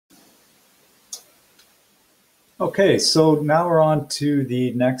Okay, so now we're on to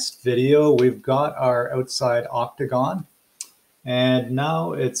the next video. We've got our outside octagon, and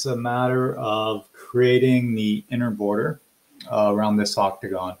now it's a matter of creating the inner border around this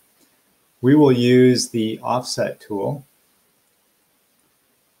octagon. We will use the offset tool.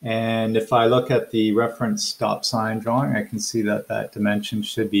 And if I look at the reference stop sign drawing, I can see that that dimension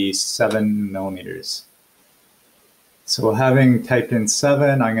should be 7 millimeters. So having typed in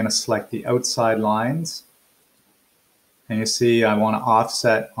 7, I'm going to select the outside lines. And you see I want to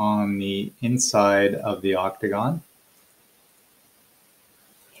offset on the inside of the octagon.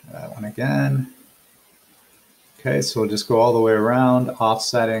 Try that one again. Okay, so we'll just go all the way around,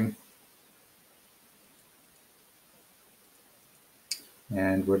 offsetting.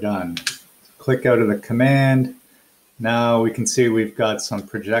 And we're done. Click out of the command. Now we can see we've got some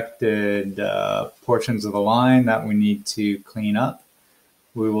projected portions of the line that we need to clean up.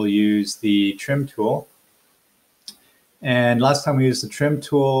 We will use the trim tool. And last time we used the trim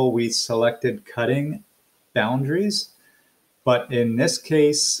tool, we selected cutting boundaries. But in this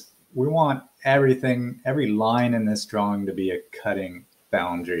case, we want everything, every line in this drawing to be a cutting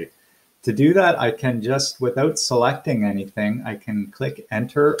boundary. To do that, I can just, without selecting anything, I can click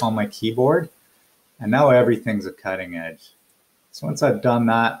enter on my keyboard, and now everything's a cutting edge. So once I've done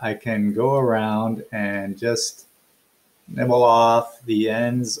that, I can go around and just nibble off the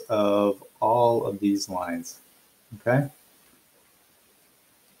ends of all of these lines. Okay,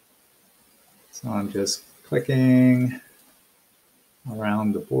 so I'm just clicking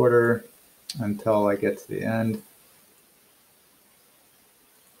around the border until I get to the end.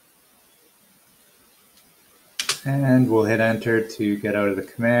 And we'll hit enter to get out of the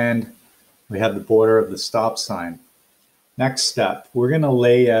command. We have the border of the stop sign. Next step, we're going to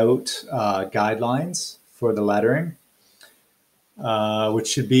lay out guidelines for the lettering. Which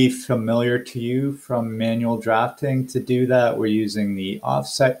should be familiar to you from manual drafting. To do that, we're using the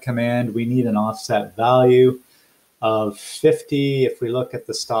offset command. We need an offset value of 50. If we look at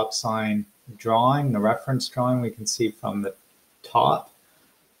the stop sign drawing, the reference drawing, we can see from the top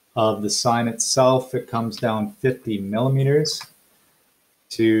of the sign itself, it comes down 50 millimeters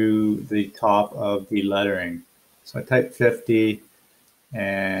to the top of the lettering. So I type 50.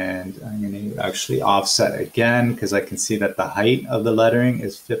 And I'm going to actually offset again because I can see that the height of the lettering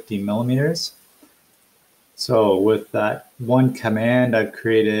is 50 millimeters. So with that one command, I've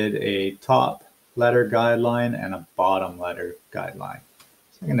created a top letter guideline and a bottom letter guideline.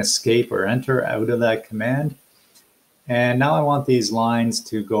 So I'm going to escape or enter out of that command. And now I want these lines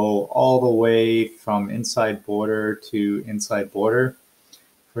to go all the way from inside border to inside border.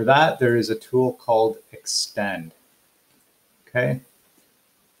 For that, there is a tool called extend. Okay.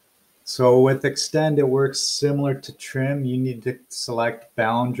 So with extend, it works similar to trim. You need to select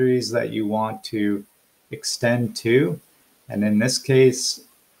boundaries that you want to extend to. And in this case,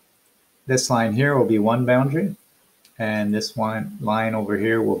 this line here will be one boundary, and this one line over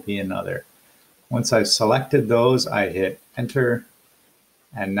here will be another. Once I've selected those, I hit enter.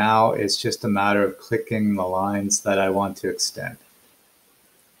 And now it's just a matter of clicking the lines that I want to extend.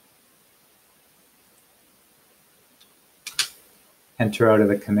 Enter out of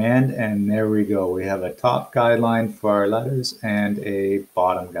the command, and there we go. We have a top guideline for our letters and a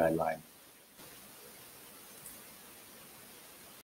bottom guideline.